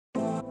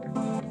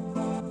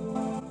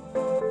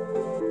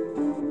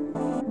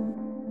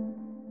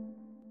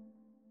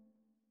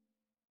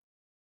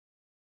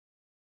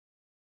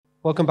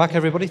Welcome back,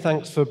 everybody.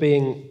 Thanks for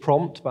being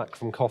prompt back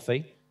from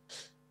coffee.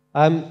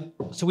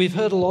 So we've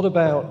heard a lot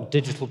about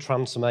digital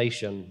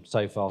transformation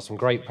so far, some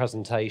great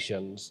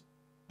presentations.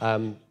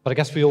 But I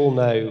guess we all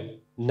know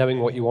knowing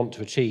what you want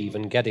to achieve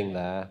and getting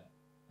there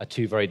are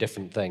two very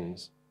different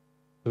things.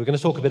 So we're going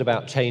to talk a bit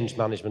about change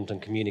management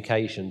and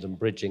communications and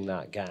bridging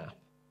that gap.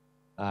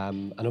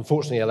 And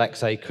unfortunately,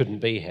 Alexei couldn't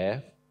be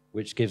here,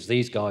 which gives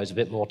these guys a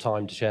bit more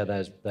time to share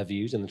their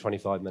views in the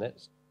 25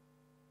 minutes.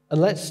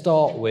 And let's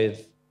start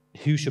with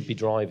who should be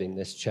driving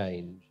this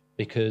change,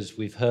 because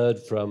we've heard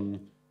from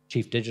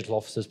chief digital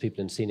officers,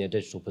 people in senior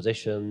digital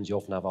positions, you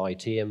often have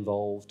IT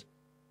involved,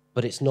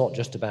 but it's not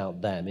just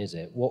about them, is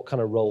it? What kind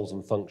of roles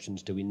and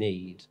functions do we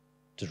need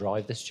to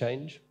drive this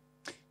change?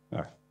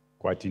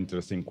 Quite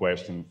interesting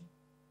question.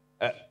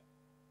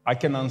 I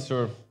can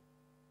answer,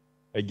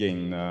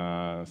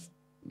 again,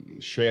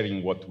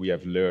 sharing what we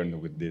have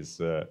learned with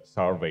this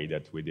survey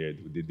that we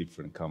did with the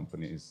different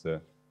companies,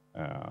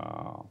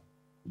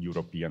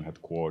 European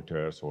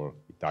headquarters or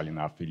Italian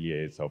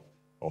affiliates of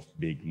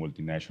big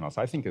multinationals.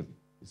 I think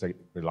it's a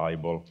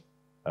reliable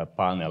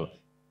panel.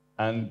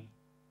 And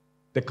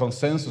the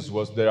consensus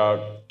was there are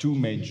two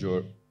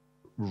major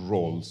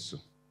roles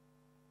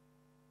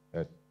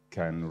that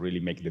can really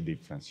make the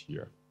difference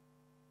here.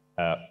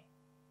 I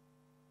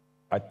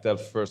tell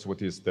first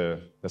what is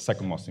the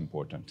second most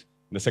important.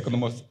 The second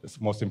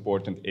most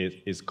important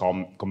is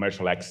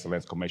commercial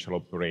excellence, commercial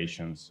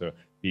operations.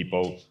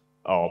 People,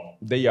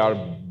 they are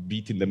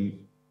beat in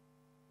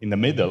the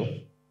middle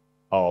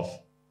of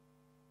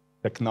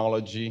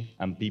technology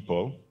and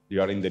people. They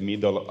are in the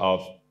middle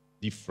of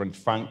different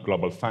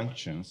global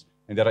functions,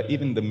 and they are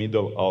even in the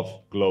middle of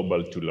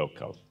global to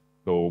local.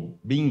 So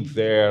being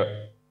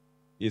there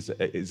is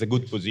a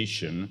good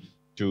position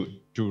to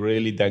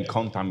really then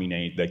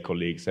contaminate the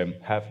colleagues and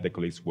have the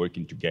colleagues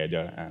working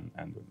together and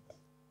doing that.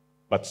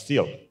 But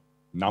still,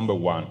 number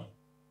one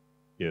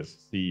is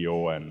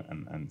CEO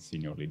and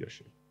senior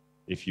leadership.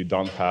 If you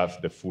don't have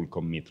the full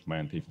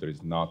commitment, if there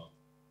is not,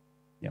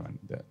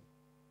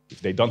 if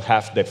they don't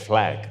have the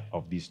flag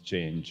of this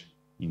change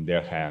in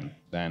their hand,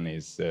 then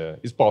it's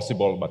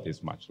possible, but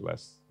it's much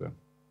less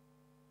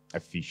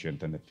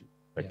efficient and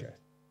effective. Yeah.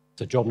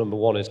 So job number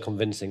one is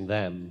convincing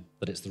them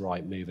that it's the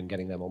right move and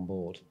getting them on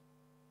board.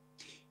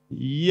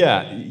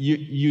 Yeah,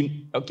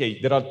 okay,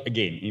 there are,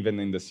 again, even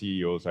in the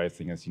CEOs, I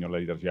think, and senior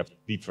leaders, you have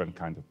different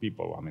kinds of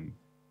people. I mean,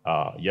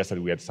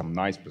 yesterday we had some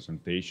nice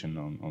presentation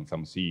on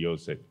some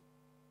CEOs that,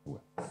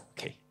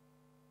 okay,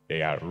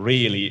 they are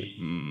really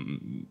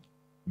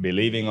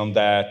believing on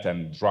that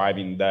and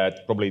driving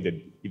that. Probably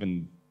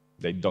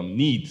they don't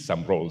need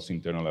some roles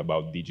internal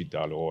about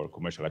digital or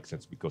commercial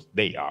excellence because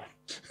they are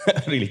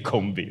really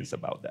convinced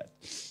about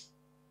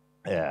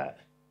that.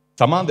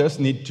 Some others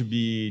need to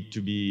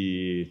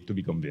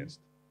be convinced.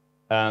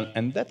 And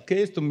in that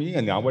case, to me,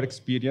 in our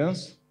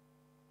experience,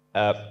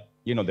 there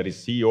is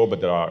CEO,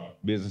 but there are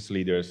business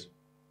leaders.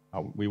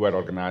 We were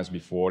organized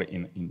before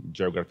in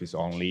geographies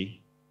only.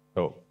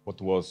 So what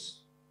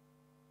was,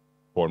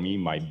 for me,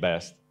 my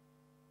best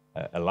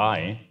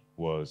ally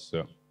was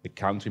the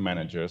country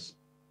managers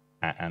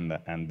and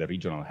the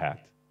regional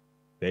head.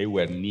 They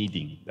were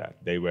needing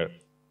that. They were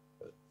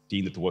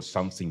seeing that it was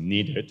something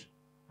needed,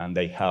 and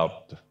they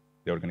helped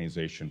the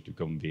organization to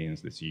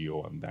convince the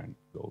CEO and then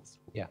go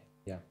through. Yeah.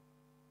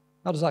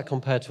 How does that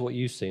compare to what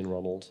you've seen,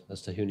 Ronald,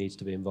 as to who needs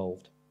to be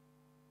involved?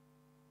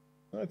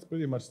 It's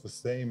pretty much the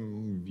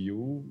same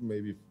view,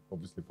 maybe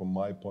obviously from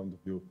my point of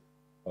view,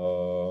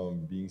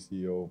 being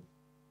CEO.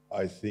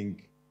 I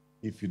think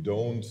if you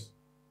don't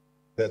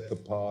set the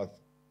path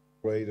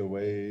straight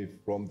away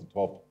from the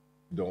top,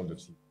 you don't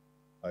achieve.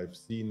 I've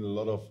seen a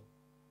lot of,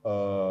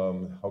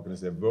 how can I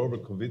say, verbal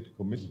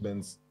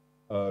commitments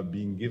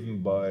being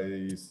given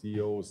by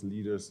CEOs,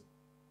 leaders,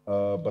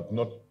 but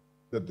not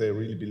that they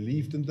really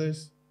believed in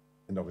this.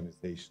 An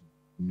organization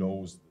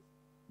knows this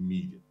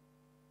immediately,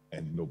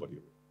 and nobody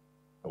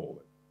will.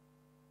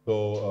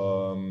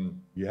 So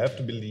you have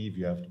to believe,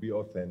 you have to be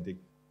authentic,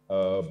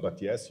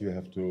 but yes, you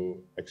have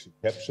to actually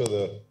capture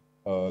the,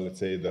 let's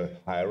say, the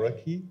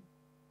hierarchy,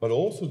 but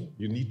also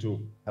you need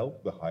to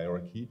help the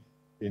hierarchy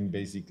in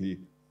basically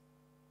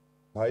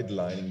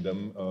sidelining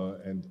them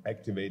and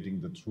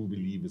activating the true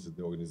believers of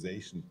the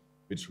organization,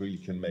 which really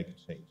can make a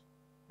change.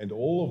 And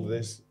all of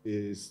this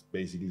is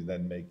basically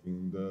then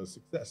making the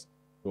success.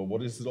 So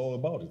what is it all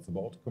about? It's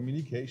about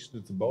communication.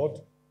 It's about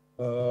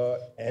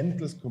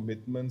endless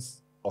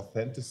commitments,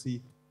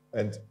 authenticity,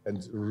 and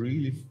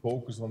really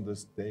focus on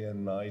this day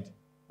and night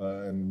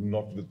and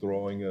not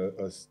withdrawing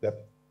a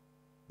step,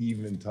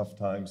 even in tough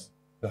times,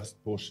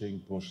 just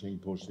pushing.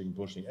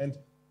 And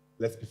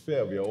let's be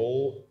fair, we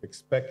all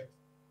expect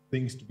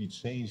things to be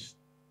changed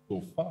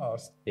so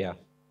fast. Yeah.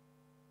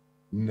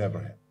 Never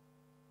happens.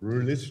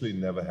 Literally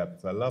never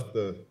happens. I love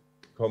the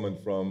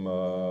comment from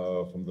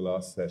the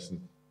last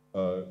session.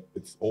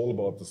 It's all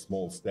about the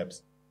small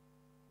steps.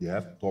 You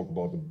have to talk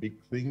about the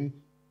big thing.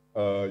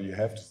 You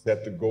have to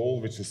set the goal,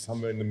 which is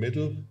somewhere in the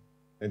middle,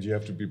 and you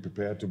have to be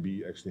prepared to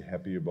be actually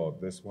happy about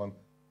this one,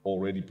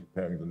 already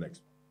preparing the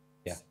next one.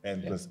 Yeah.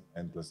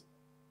 Endless.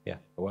 Yeah,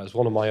 well, as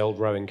one of my old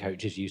rowing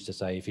coaches used to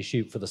say, if you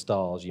shoot for the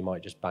stars, you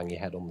might just bang your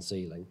head on the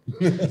ceiling.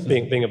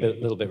 being a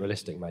little bit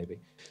realistic, maybe.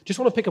 Just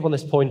want to pick up on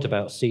this point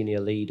about senior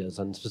leaders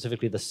and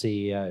specifically the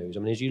CEOs. I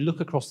mean, as you look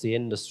across the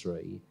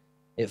industry,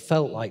 it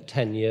felt like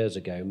 10 years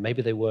ago,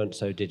 maybe they weren't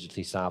so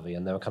digitally savvy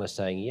and they were kind of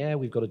saying, yeah,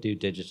 we've got to do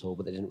digital,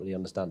 but they didn't really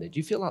understand it. Do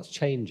you feel that's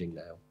changing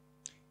now?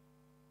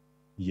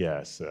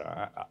 Yes,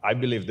 I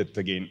believe that,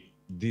 again,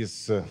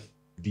 this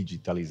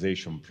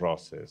digitalization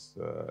process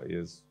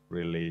is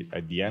really,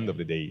 at the end of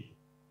the day,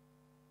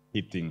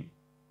 hitting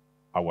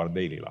our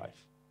daily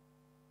life.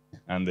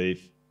 And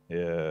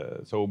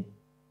so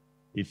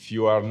if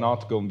you are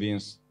not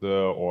convinced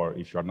or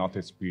if you are not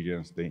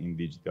experienced in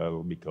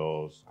digital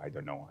because, I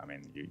don't know, I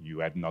mean, you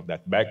have not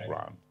that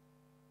background,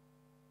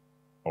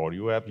 or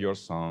you have your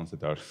sons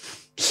that are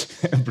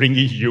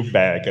bringing you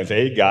back and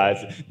say, hey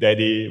guys,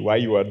 daddy, why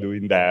you are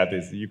doing that?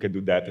 You can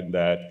do that and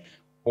that.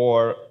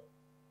 Or,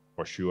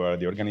 for sure,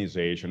 the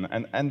organization.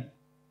 And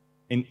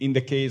in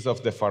the case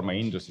of the pharma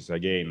industries,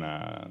 again,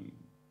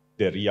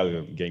 the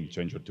real game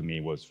changer to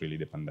me was really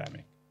the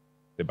pandemic.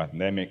 The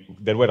pandemic,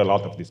 there were a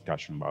lot of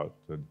discussion about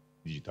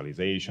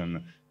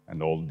digitalization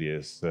and all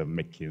these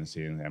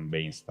McKinsey and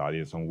Bain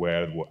studies on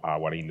where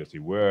our industry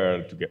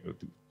were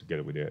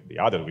together with the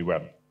other. We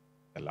were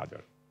the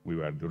ladder. We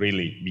were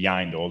really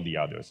behind all the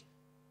others.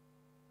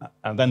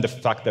 And then the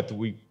fact that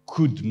we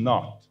could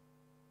not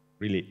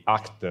really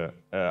act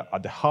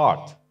at the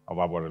heart of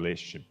our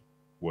relationship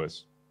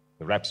was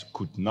the reps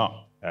could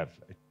not have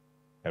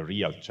a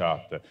real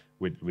chat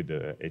with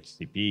the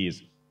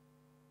HCPs,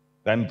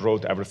 then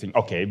brought everything,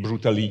 okay,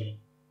 brutally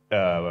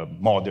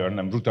modern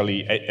and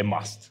brutally a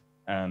must.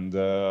 And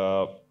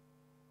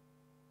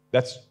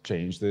that's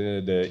changed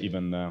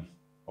even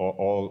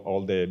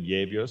all the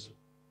behaviors.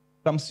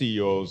 Some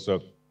CEOs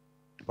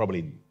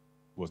probably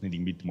was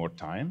needing a bit more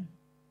time,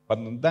 but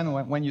then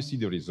when you see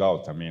the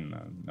result, I mean,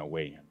 no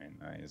way. I mean,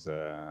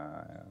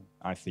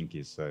 I think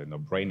it's a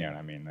no-brainer.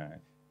 I mean,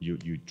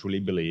 you truly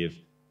believe,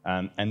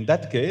 and in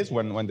that case,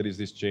 when there is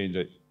this change,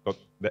 I thought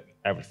that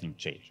everything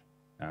changed,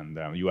 and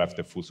you have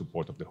the full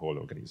support of the whole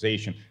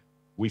organization.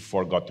 We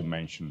forgot to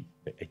mention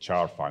the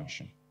HR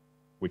function,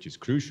 which is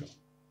crucial.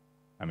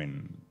 I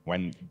mean,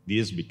 when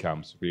this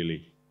becomes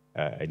really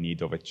a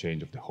need of a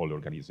change of the whole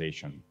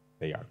organization,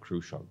 they are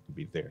crucial to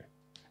be there.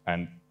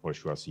 And for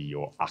sure,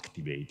 CEO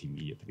activate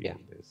immediately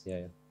on this.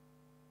 Yeah.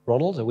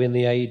 Ronald, are we in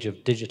the age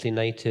of digitally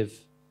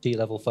native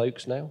C-level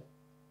folks now?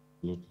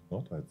 Absolutely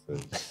not, I'd say.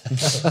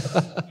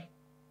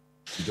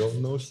 You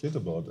don't know shit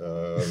about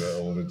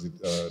all the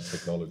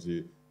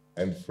technology.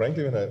 And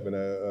frankly,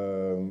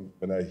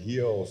 when I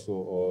hear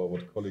also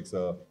what colleagues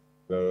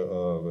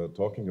were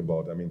talking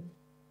about, I mean,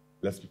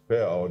 let's be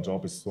fair, our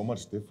job is so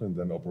much different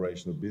than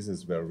operational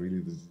business where really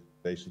the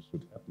digitalization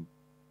should happen.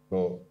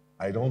 So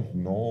I don't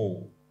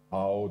know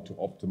how to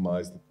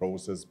optimize the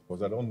process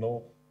because I don't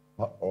know,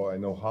 or I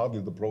know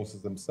hardly the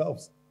process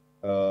themselves.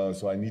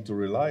 So I need to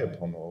rely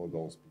upon all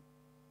those people.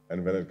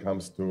 And when it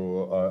comes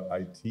to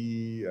IT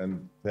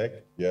and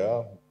tech,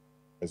 yeah,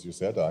 as you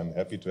said, I'm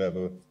happy to have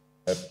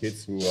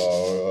kids who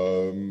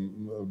are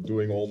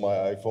doing all my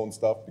iPhone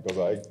stuff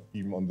because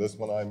even on this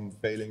one, I'm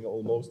failing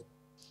almost.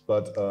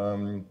 But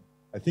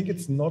I think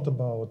it's not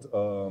about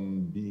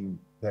being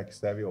tech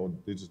savvy or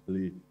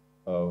digitally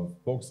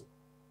focused.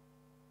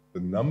 The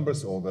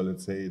numbers, or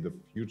let's say the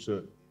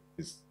future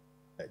is.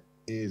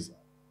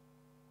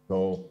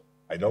 So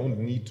I don't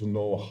need to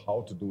know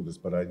how to do this,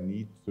 but I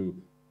need to.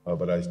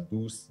 But I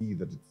do see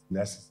that it's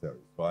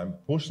necessary. So I'm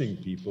pushing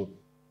people,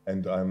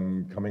 and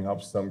I'm coming up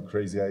with some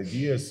crazy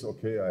ideas.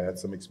 Okay, I had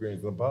some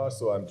experience in the past,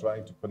 so I'm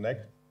trying to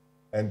connect,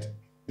 and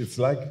it's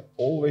like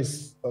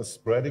always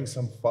spreading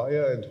some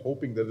fire and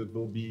hoping that it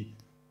will be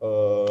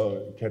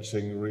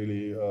catching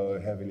really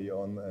heavily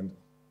on.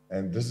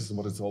 And this is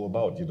what it's all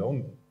about.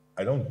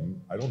 I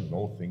don't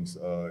know things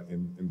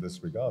in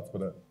this regard,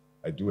 but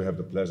I do have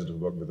the pleasure to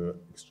work with an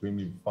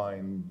extremely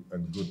fine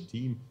and good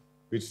team,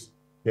 which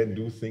can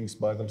do things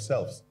by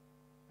themselves.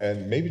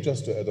 And maybe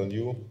just to add on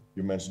you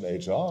mentioned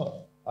HR.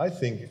 I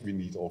think we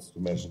need also to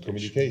mention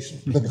communication.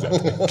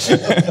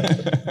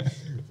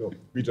 So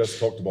we just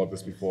talked about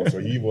this before. So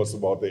he was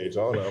about the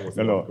HR, and I was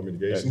about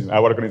communication.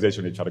 Our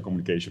organization, HR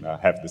communication,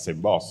 have the same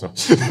boss. So.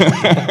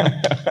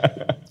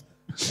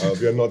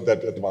 We are not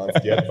that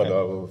advanced yet, but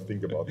I will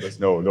think about this.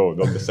 No,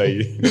 not to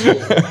say.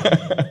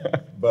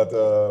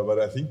 But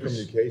I think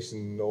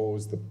communication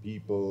knows the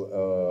people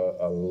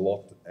a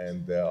lot,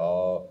 and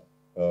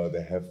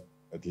they have,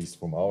 at least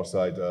from our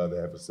side,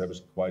 they have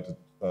established quite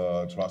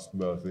a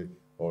trustworthy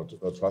or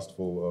a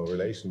trustful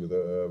relation with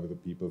the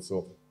people.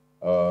 So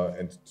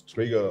and to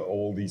trigger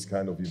all these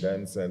kind of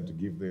events and to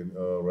give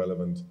the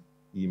relevant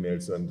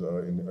emails and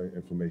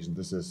information,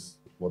 this is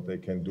what they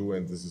can do,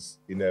 and this is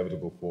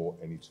inevitable for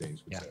any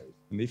change.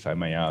 And if I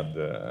may add,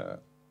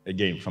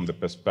 again, from the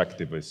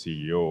perspective of a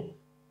CEO,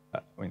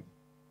 I mean,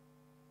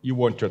 you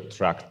want to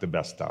attract the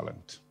best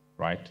talent,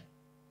 right?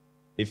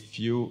 If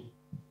you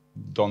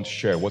don't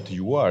share what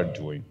you are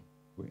doing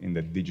in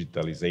the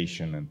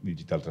digitalization and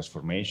digital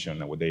transformation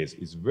nowadays,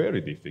 it's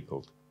very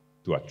difficult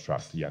to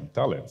attract young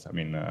talents. I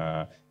mean,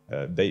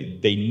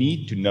 they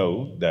need to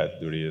know that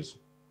there is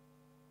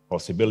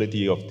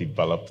possibility of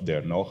develop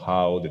their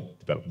know-how,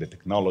 develop the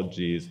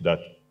technologies that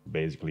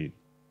basically,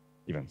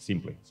 even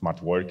simply,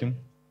 smart working.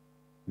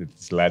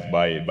 It's led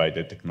by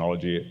the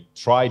technology.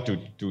 Try to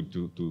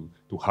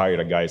hire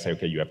a guy, say,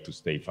 okay, you have to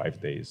stay 5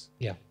 days.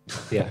 Yeah.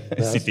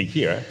 Sitting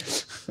here.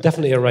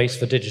 Definitely a race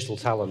for digital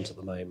talent at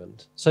the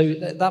moment. So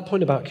that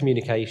point about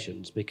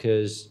communications,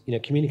 because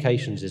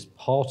communications is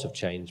part of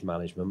change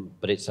management,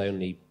 but it's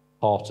only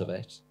part of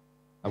it.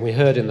 And we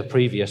heard in the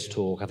previous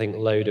talk, I think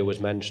Loda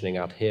was mentioning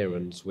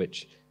adherence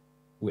with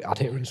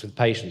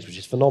patients, which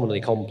is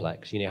phenomenally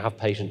complex. You have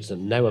patients that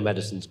know a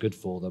medicine's good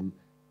for them,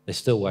 they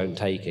still won't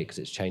take it because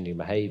it's changing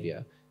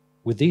behavior.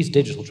 With these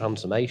digital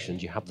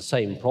transformations, you have the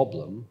same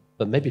problem,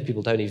 but maybe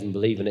people don't even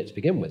believe in it to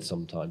begin with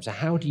sometimes. So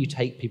how do you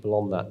take people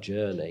on that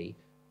journey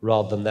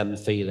rather than them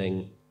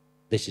feeling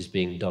this is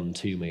being done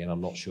to me and I'm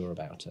not sure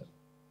about it?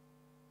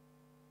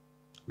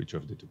 Which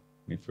of the two?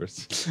 Me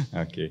first.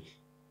 Okay.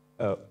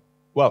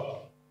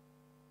 Well,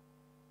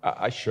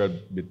 I shared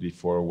a bit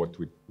before what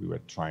we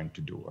were trying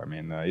to do. I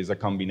mean, it's a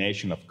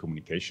combination of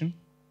communication,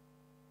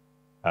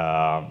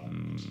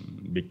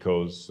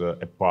 because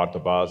a part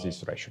of us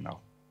is rational.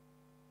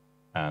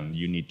 And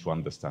you need to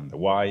understand the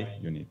why,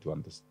 you need to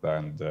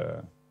understand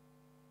the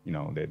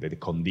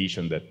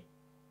condition that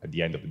at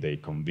the end of the day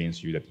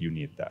convince you that you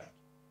need that.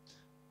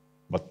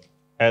 But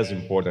as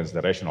important as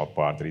the rational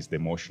part, there is the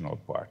emotional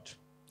part.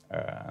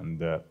 And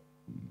the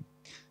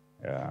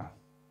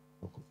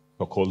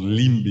so-called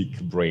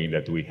limbic brain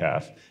that we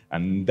have.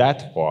 And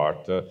that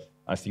part,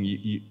 I think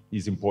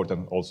is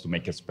important also to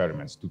make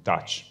experiments, to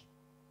touch.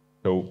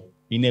 So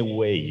in a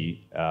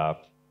way,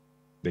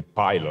 the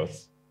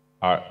pilots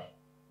are,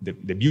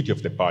 the beauty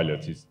of the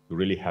pilots is to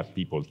really have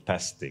people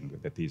testing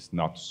that is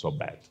not so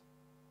bad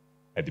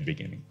at the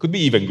beginning. Could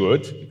be even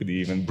good, it could be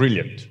even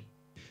brilliant.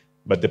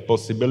 But the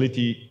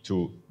possibility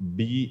to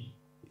be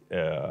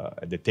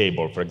at the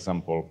table, for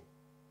example,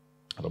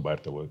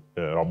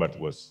 Robert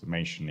was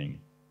mentioning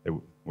the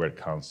World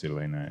Council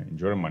in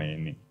Germany,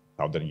 in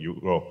Southern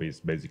Europe is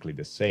basically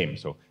the same.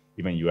 So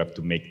even you have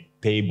to make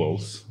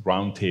tables,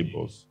 round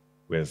tables,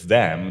 with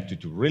them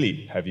to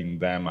really having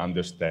them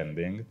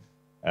understanding.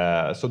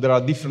 So there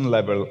are different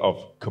levels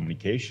of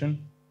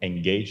communication,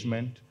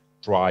 engagement,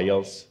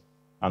 trials,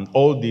 and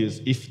all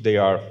these, if they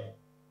are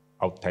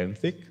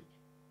authentic,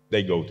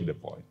 they go to the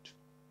point.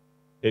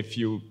 If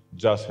you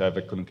just have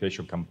a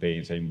communication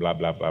campaign saying blah,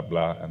 blah, blah,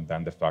 blah, and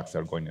then the facts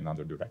are going in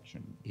another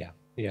direction. Yeah.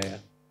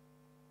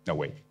 No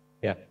way.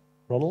 Yeah.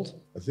 Ronald?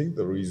 I think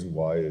the reason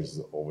why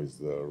is always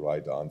the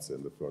right answer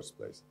in the first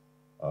place.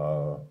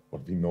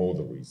 But we know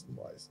the reason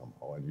why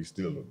somehow, and we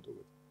still don't do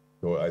it.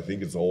 So I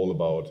think it's all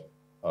about,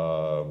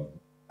 how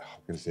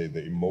can I say,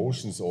 the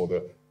emotions or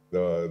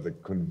the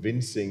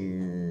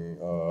convincing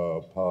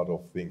part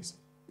of things.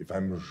 If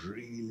I'm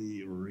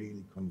really,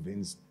 really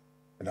convinced,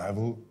 and I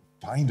will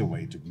find a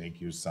way to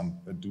make you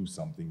do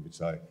something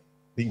which I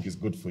think is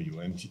good for you,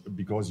 and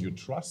because you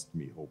trust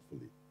me,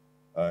 hopefully.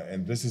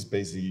 And this is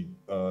basically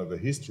the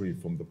history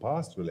from the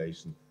past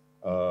relation,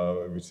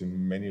 which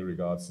in many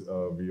regards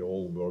we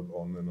all work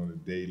on and on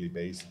a daily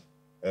basis.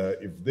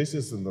 If this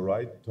is in the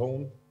right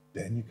tone,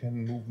 then you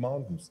can move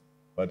mountains.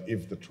 But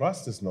if the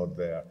trust is not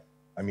there,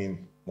 I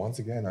mean, once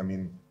again, I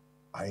mean,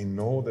 I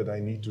know that I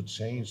need to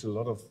change a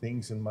lot of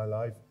things in my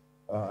life.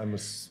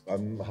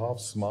 I'm half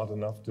smart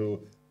enough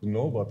to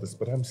know about this,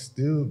 but I'm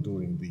still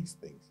doing these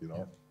things, you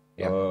know.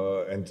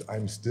 Yeah. And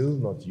I'm still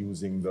not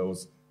using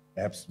those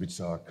apps which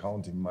are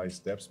counting my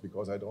steps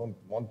because I don't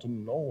want to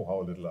know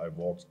how little I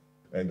walked,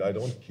 and I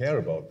don't care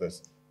about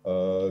this.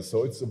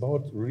 So it's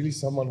about really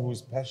someone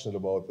who's passionate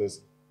about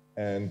this,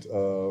 and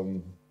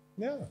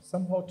yeah,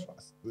 somehow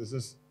trust. This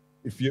is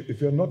if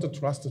you're not a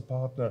trusted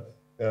partner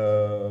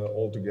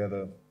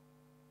altogether.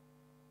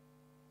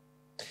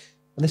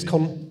 And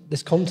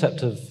this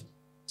concept of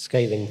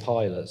scaling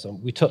pilots,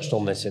 and we touched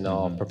on this in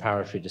our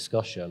preparatory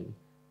discussion.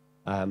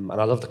 And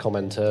I love the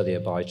comment earlier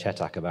by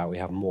Chetak about we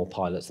have more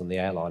pilots than the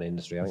airline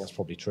industry. I think that's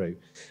probably true.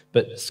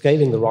 But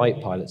scaling the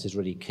right pilots is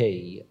really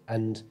key.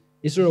 And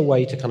is there a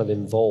way to kind of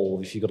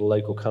involve, if you've got a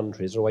local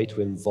country, is there a way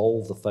to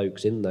involve the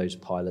folks in those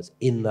pilots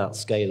in that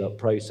scale-up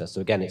process?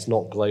 So again, it's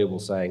not global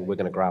saying we're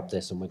going to grab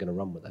this and we're going to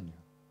run with it.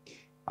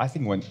 I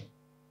think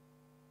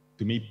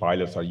to me,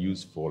 pilots are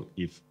useful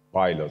if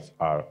pilots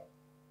are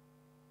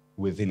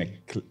within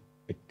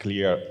a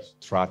clear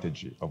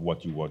strategy of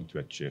what you want to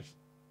achieve.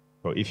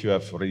 So if you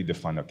have already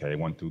defined, okay, I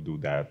want to do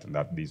that, and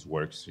that this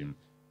works,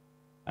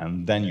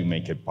 and then you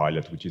make a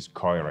pilot which is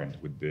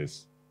coherent with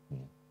this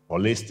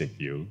holistic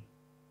view,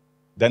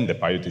 then the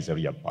pilot is a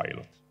real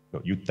pilot.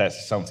 So you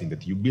test something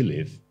that you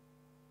believe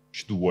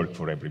should work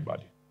for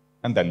everybody.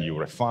 And then you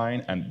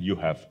refine, and you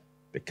have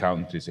the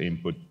country's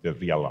input, the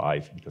real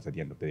life, because at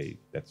the end of the day,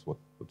 that's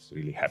what's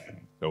really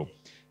happening. So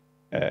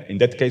in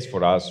that case,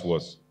 for us,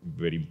 was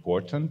very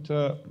important.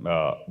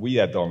 We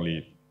had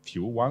only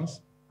few ones.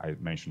 I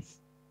mentioned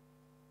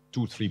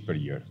 2-3 per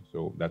year.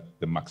 So that's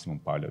the maximum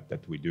pilot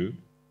that we do.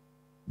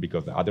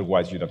 because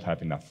otherwise you don't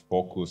have enough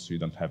focus, you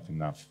don't have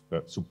enough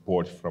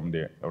support from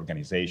the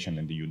organization,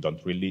 and you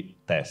don't really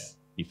test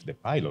if the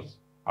pilots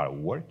are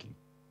working,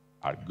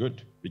 are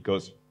good.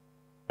 Because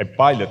a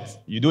pilot,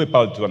 you do a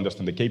pilot to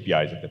understand the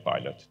KPIs of the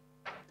pilot.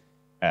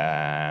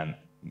 And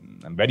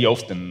very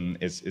often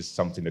is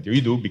something that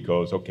you do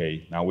because,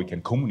 okay, now we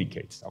can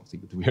communicate something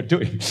that we are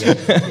doing.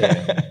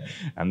 Yeah.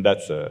 And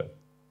that's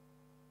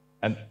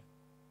and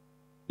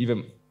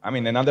even, I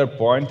mean, another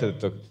point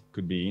that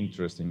could be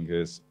interesting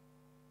is,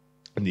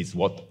 and it's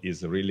what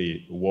is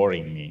really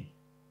worrying me,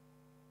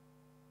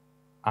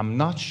 I'm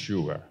not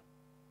sure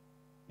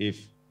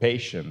if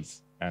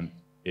patients and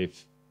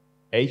if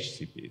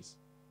HCPs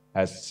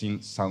has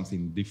seen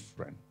something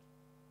different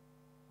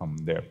from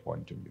their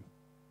point of view.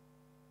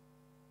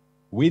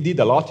 We did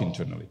a lot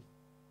internally.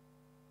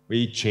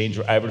 We changed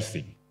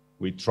everything.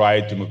 We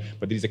tried to move,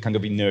 but there is a kind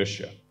of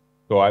inertia.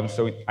 So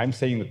I'm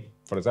saying that,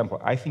 for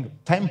example, I think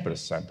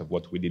 10% of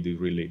what we did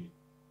really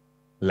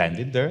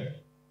landed there.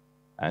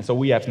 And so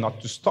we have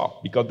not to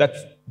stop, because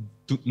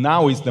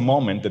now is the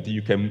moment that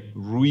you can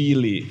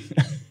really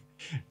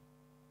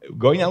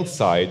going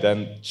outside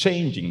and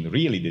changing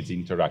really this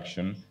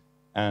interaction,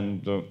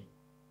 and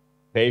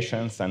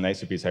patients and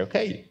HCPs say,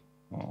 okay,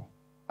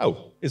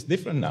 oh, it's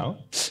different now.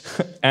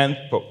 And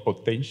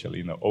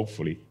potentially,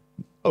 hopefully,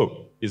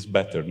 it's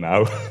better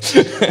now.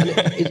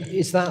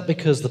 Is that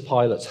because the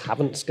pilots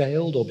haven't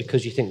scaled, or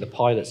because you think the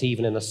pilots,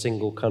 even in a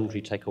single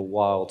country, take a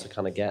while to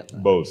kind of get there?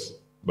 Both.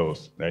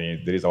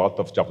 There is a lot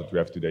of job that we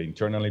have to do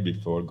internally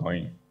before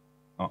going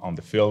on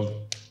the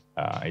field.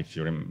 If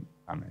you're in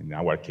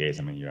our case,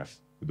 you have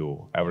to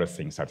do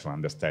everything, start from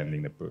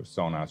understanding the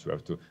personas, you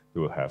have to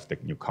have the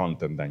new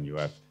content, then you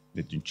have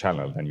the new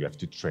channel, then you have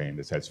to train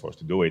the sales force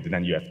to do it, and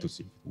then you have to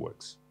see if it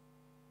works.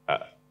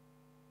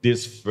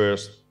 This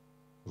first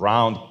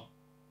round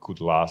could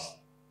last,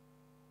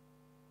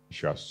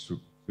 if you are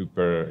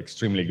super,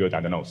 extremely good, I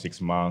don't know,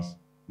 6 months,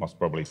 most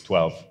probably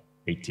 12,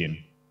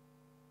 18.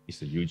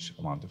 It's a huge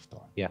amount of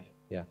time. Yeah.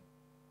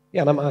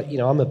 Yeah, and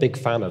I'm a big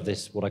fan of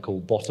this, what I call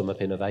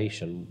bottom-up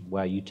innovation,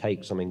 where you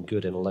take something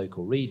good in a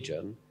local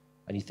region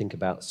and you think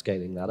about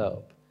scaling that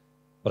up.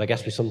 But I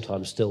guess we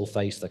sometimes still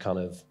face the kind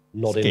of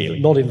not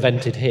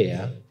invented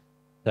here.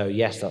 So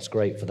yes, that's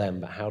great for them,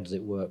 but how does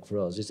it work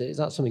for us? Is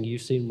that something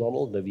you've seen,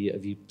 Ronald? Have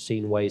you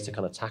seen ways to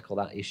kind of tackle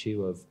that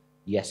issue of,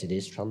 yes, it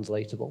is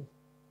translatable?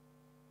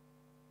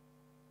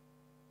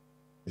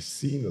 I've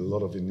seen a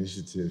lot of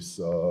initiatives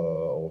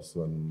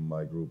also in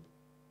my group,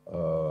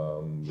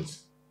 which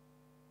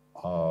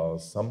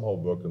somehow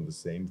work on the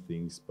same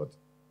things, but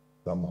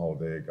somehow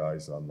their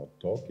guys are not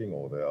talking,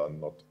 or they are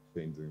not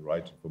saying the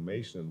right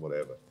information and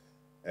whatever.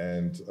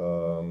 And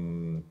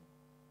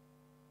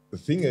the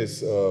thing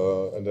is,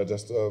 and I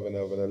just when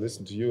I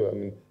listen to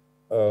you,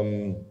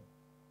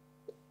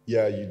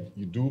 yeah,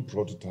 you do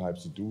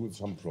prototypes, you do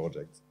some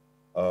projects,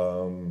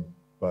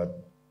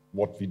 but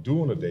what we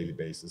do on a daily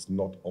basis is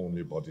not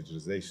only about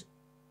digitalization.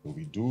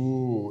 We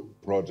do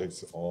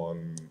projects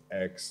on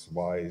X,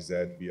 Y,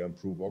 Z. We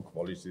improve our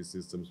quality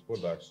systems,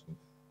 production,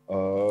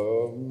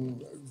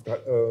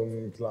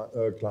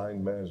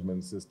 client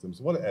management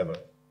systems, whatever.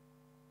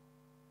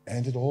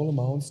 And it all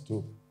amounts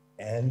to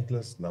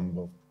endless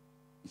number.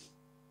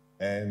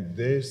 And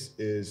this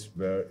is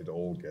where it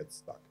all gets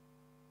stuck.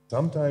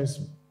 Sometimes,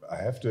 I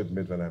have to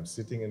admit, when I'm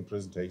sitting in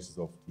presentations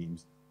of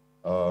teams,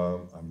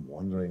 I'm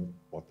wondering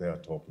what they are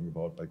talking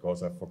about,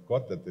 because I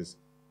forgot that this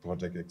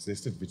project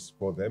existed, which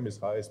for them is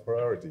highest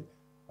priority.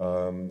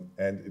 And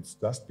it's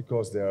just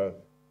because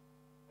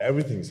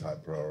everything is high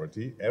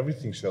priority,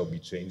 everything shall be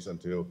changed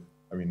until,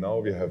 now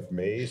we have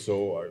May,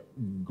 so a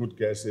good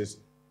guess is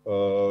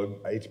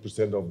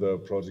 80% of the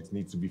projects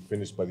needs to be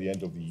finished by the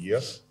end of the year,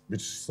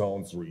 which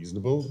sounds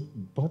reasonable,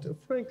 but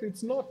frankly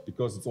it's not,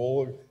 because it's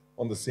all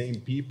on the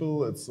same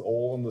people, it's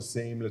all on the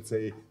same, let's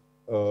say,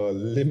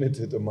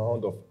 limited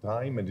amount of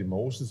time and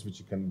emotions which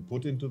you can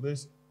put into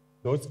this.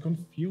 So it's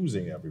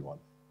confusing everyone.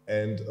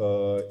 And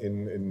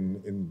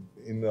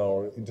in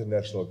our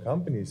international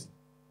companies,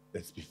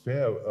 let's be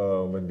fair,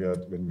 when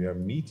we are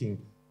meeting,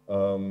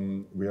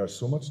 we are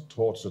so much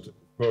tortured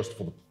first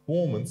for the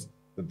performance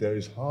that there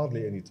is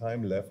hardly any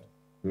time left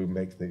to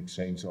make the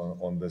exchange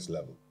on this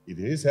level. It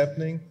is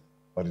happening,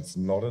 but it's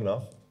not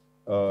enough.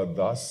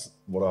 Thus,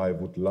 what I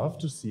would love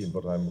to see, and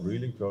what I'm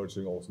really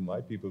encouraging also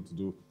my people to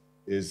do,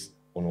 is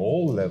on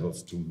all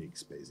levels to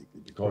mix,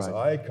 basically, because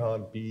right. I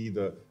can't be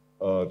the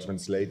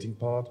translating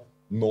part,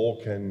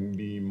 nor can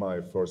be my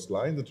first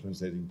line the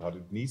translating part.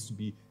 It needs to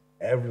be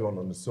everyone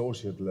on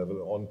associate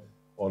level,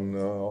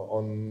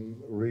 on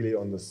really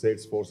on the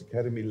Salesforce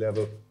Academy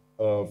level,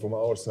 from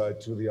our side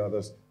to the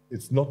others.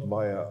 It's not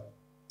via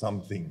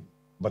something,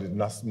 but it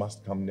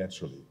must come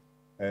naturally.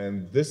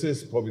 And this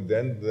is probably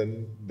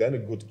then a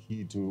good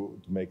key to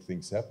make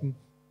things happen.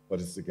 But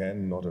it's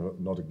again not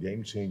a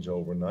game changer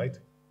overnight.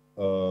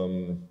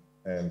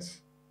 And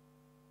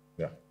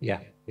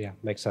yeah,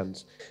 makes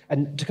sense.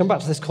 And to come back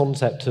to this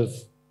concept of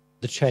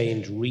the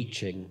change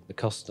reaching the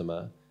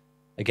customer,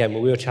 again,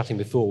 when we were chatting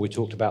before, we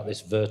talked about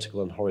this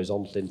vertical and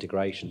horizontal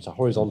integration. So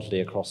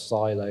horizontally across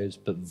silos,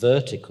 but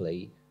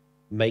vertically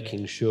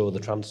making sure the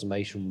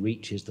transformation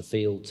reaches the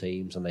field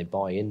teams and they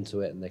buy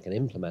into it and they can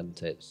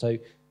implement it. So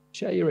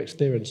share your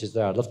experiences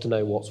there. I'd love to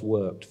know what's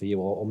worked for you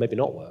or maybe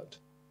not worked.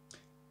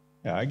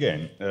 Yeah,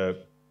 again,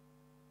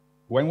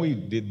 when we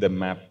did the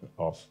map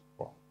of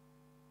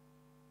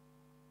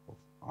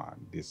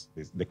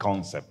the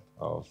concept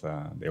of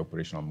the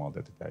operational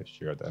model that I've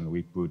shared, and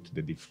we put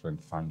the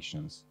different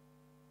functions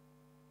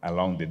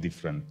along the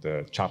different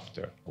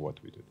chapter of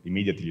what we do.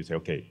 Immediately you say,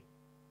 okay,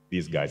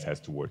 these guys has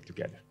to work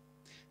together.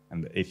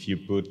 And if you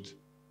put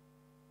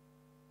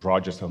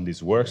projects on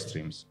these work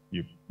streams,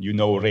 you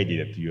know already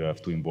that you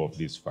have to involve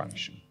this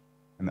function.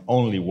 And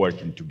only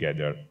working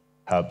together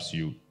helps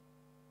you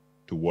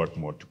to work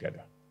more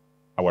together.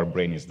 Our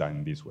brain is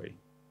done this way.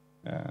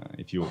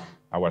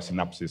 Our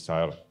synapses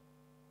are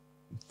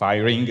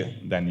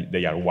firing, then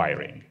they are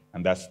wiring.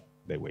 And that's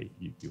the way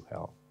you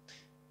help.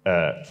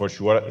 For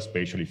sure,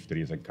 especially if there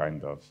is a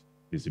kind of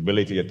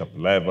visibility at top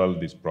level,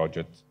 these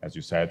projects, as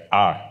you said,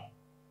 are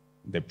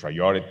the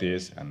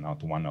priorities and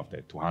not one of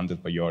the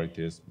 200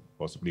 priorities,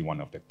 possibly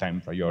one of the 10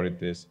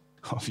 priorities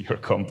of your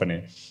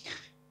company.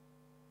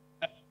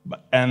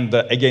 And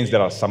again,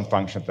 there are some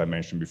functions I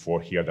mentioned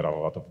before here. There are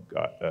a lot of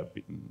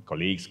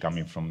colleagues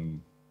coming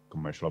from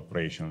commercial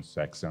operations,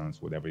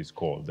 excellence, whatever it's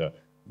called.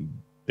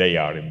 They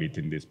are a bit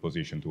in this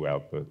position to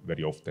help.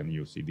 Very often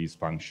you see this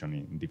function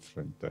in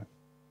different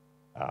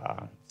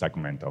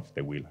segment of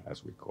the wheel,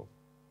 as we call.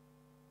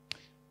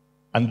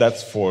 And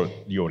that's for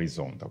the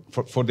horizontal.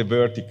 For the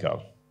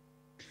vertical,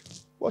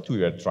 what we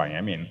were trying,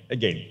 I mean,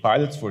 again,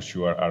 pilots for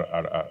sure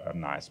are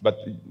nice, but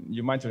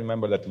you might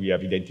remember that we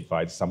have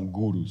identified some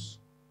gurus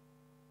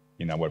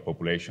in our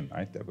population,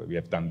 right? We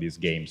have done these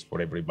games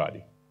for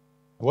everybody.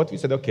 What we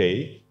said,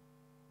 okay,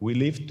 we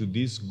leave to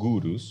these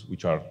gurus,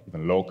 which are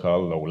even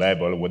local, low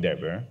level,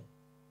 whatever,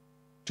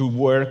 to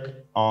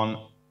work on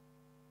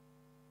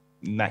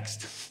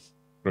next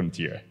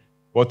frontier.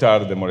 What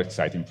are the more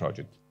exciting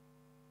projects?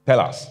 Tell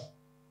us.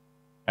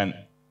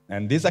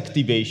 And this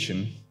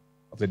activation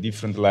of the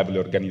different level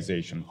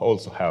organization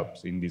also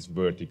helps in this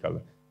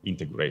vertical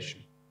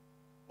integration.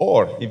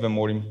 Or even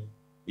more,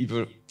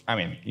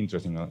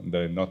 interesting,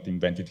 the not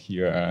invented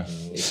here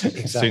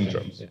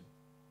syndromes. Yeah.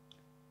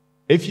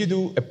 If you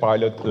do a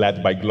pilot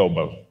led by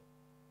global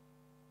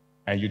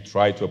and you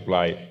try to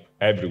apply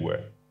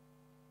everywhere,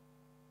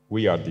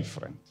 we are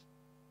different.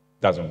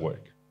 Doesn't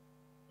work.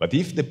 But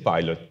if the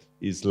pilot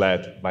is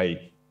led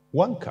by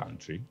one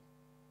country,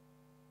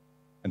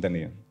 and then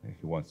he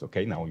wants,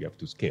 okay, now you have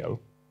to scale,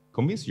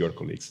 convince your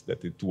colleagues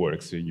that it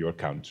works in your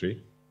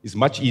country, it's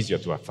much easier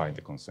to find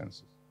a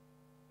consensus.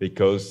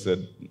 Because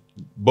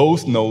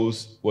both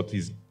knows what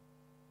is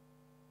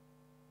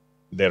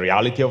the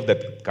reality of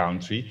that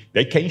country.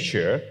 They can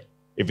share.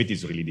 If it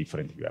is really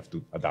different, you have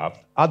to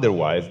adapt.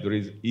 Otherwise, there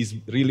is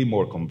really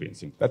more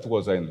convincing. That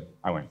was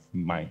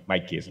my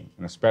case,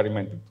 an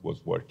experiment that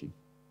was working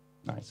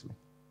nicely.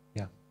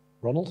 Yeah.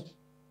 Ronald?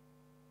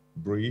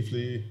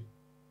 Briefly,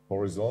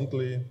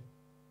 horizontally,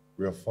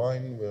 we are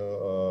fine.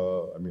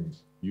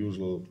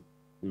 Usual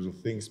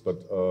things,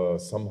 but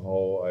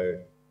somehow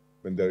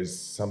when there is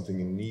something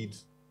in need,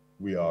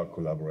 we are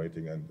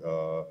collaborating, and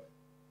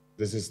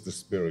this is the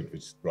spirit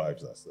which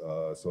drives us.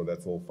 So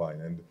that's all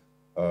fine. And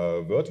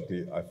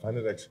vertically, I find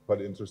it actually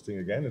quite interesting.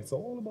 Again, it's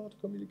all about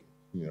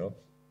communication.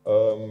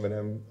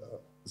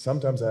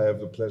 Sometimes I have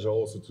the pleasure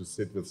also to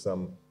sit with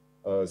some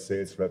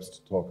sales reps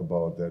to talk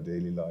about their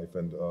daily life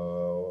and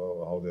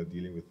how they're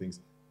dealing with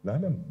things. And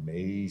I'm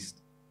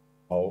amazed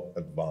how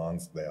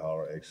advanced they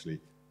are actually.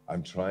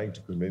 I'm trying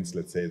to convince,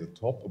 let's say, the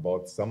top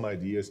about some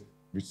ideas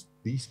which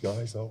these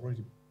guys are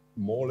already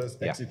more or less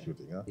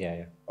executing. Huh?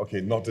 Yeah.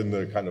 Okay, not in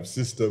the kind of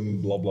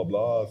system, blah, blah,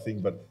 blah thing,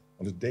 but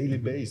on a daily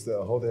basis,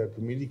 how they're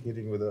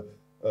communicating with the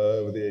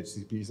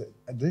HCPs.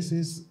 And this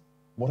is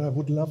what I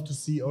would love to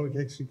see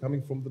actually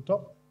coming from the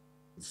top.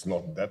 It's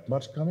not that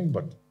much coming,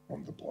 but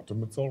from the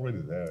bottom, it's already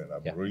there, and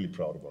I'm really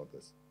proud about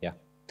this. Yeah.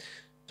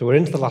 So we're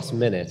into the last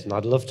minute, and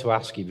I'd love to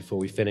ask you before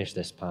we finish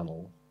this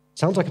panel,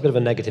 sounds like a bit of a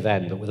negative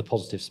end, but with a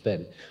positive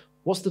spin.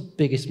 What's the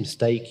biggest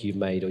mistake you've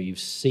made or you've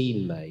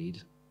seen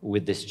made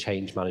with this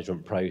change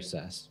management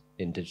process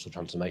in digital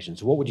transformation?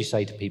 So what would you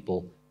say to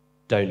people,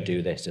 don't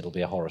do this, it'll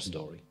be a horror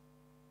story?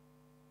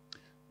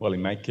 Well,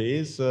 in my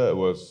case, it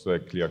was a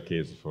clear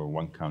case for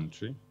one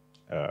country,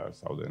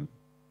 Southern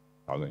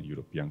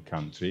European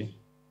country.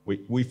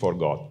 We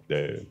forgot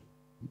the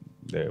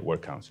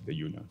work council, the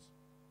unions.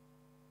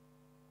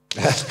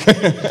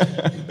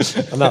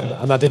 and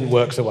that didn't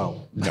work so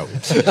well. No,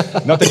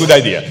 not a good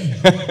idea.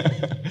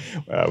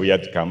 We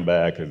had to come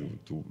back to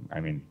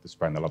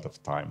spend a lot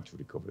of time to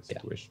recover the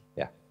situation.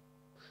 Yeah.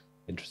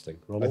 Interesting.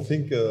 Ronald? I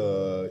think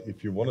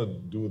if you want to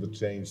do the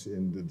change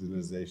in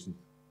digitalization,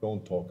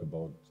 don't talk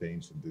about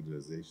change in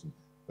digitalization.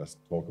 Just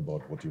talk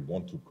about what you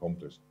want to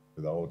accomplish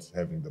without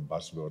having the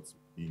buzzwords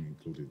being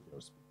included in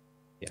your speech.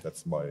 Yeah.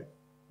 That's my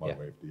way of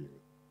dealing with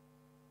it.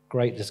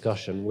 Great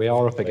discussion. We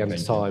are up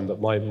against time, but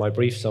my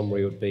brief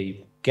summary would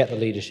be get the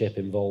leadership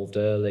involved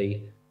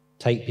early,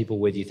 take people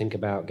with you, think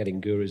about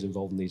getting gurus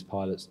involved in these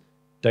pilots.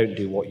 Don't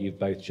do what you've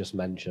both just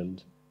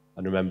mentioned.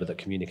 And remember that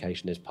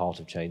communication is part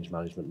of change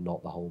management,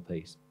 not the whole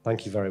piece.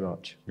 Thank you very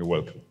much. You're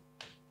welcome.